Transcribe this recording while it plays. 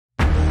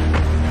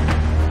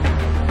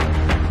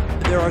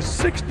There are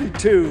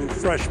 62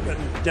 freshman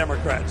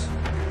Democrats,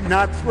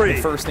 not 3.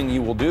 The first thing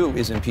you will do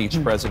is impeach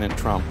President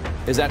Trump.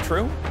 Is that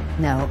true?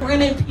 No. We're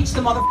going to impeach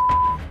the mother.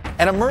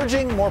 An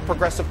emerging, more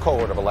progressive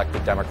cohort of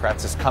elected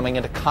Democrats is coming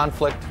into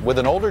conflict with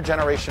an older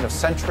generation of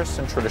centrists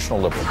and traditional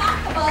liberals.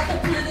 Talk about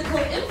the political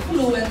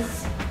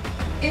influence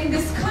in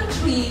this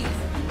country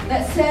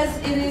that says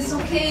it is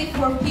okay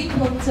for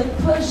people to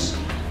push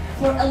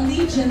for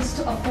allegiance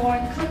to a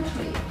foreign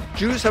country.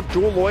 Jews have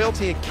dual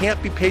loyalty and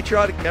can't be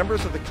patriotic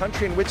members of the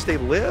country in which they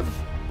live?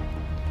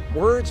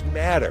 Words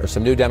matter. There's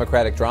some new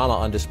Democratic drama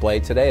on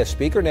display today as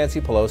Speaker Nancy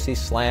Pelosi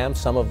slammed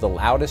some of the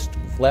loudest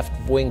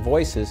left-wing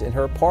voices in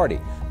her party.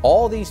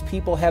 All these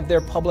people have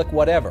their public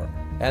whatever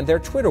and their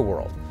Twitter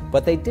world,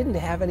 but they didn't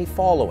have any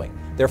following.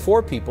 They're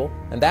 4 people,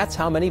 and that's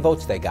how many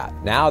votes they got.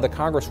 Now the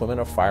congresswomen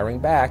are firing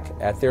back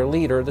at their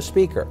leader, the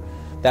Speaker.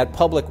 That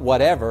public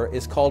whatever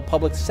is called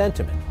public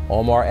sentiment.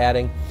 Omar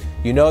adding,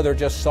 you know they're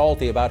just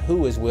salty about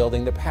who is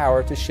wielding the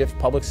power to shift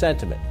public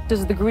sentiment.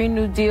 Does the Green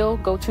New Deal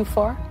go too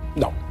far?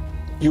 No.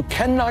 You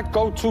cannot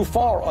go too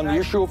far on the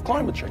issue of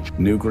climate change.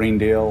 New Green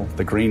Deal,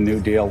 the Green New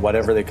Deal,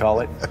 whatever they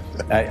call it.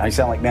 I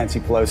sound like Nancy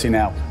Pelosi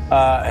now.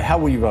 How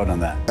will you vote on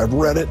that? I've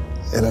read it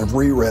and I've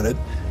reread it,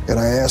 and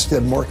I asked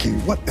Ed Markey,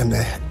 what in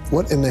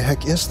the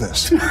heck is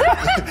this?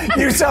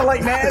 You sound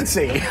like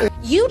Nancy.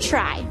 You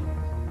try.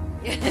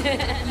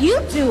 You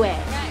do it.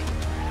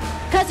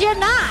 Because you're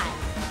not.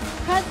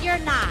 Because you're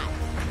not.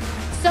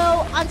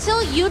 So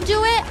until you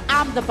do it,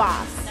 I'm the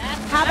boss.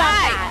 How about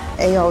that?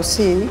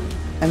 AOC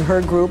and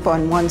her group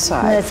on one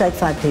side. That's like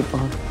 5 people.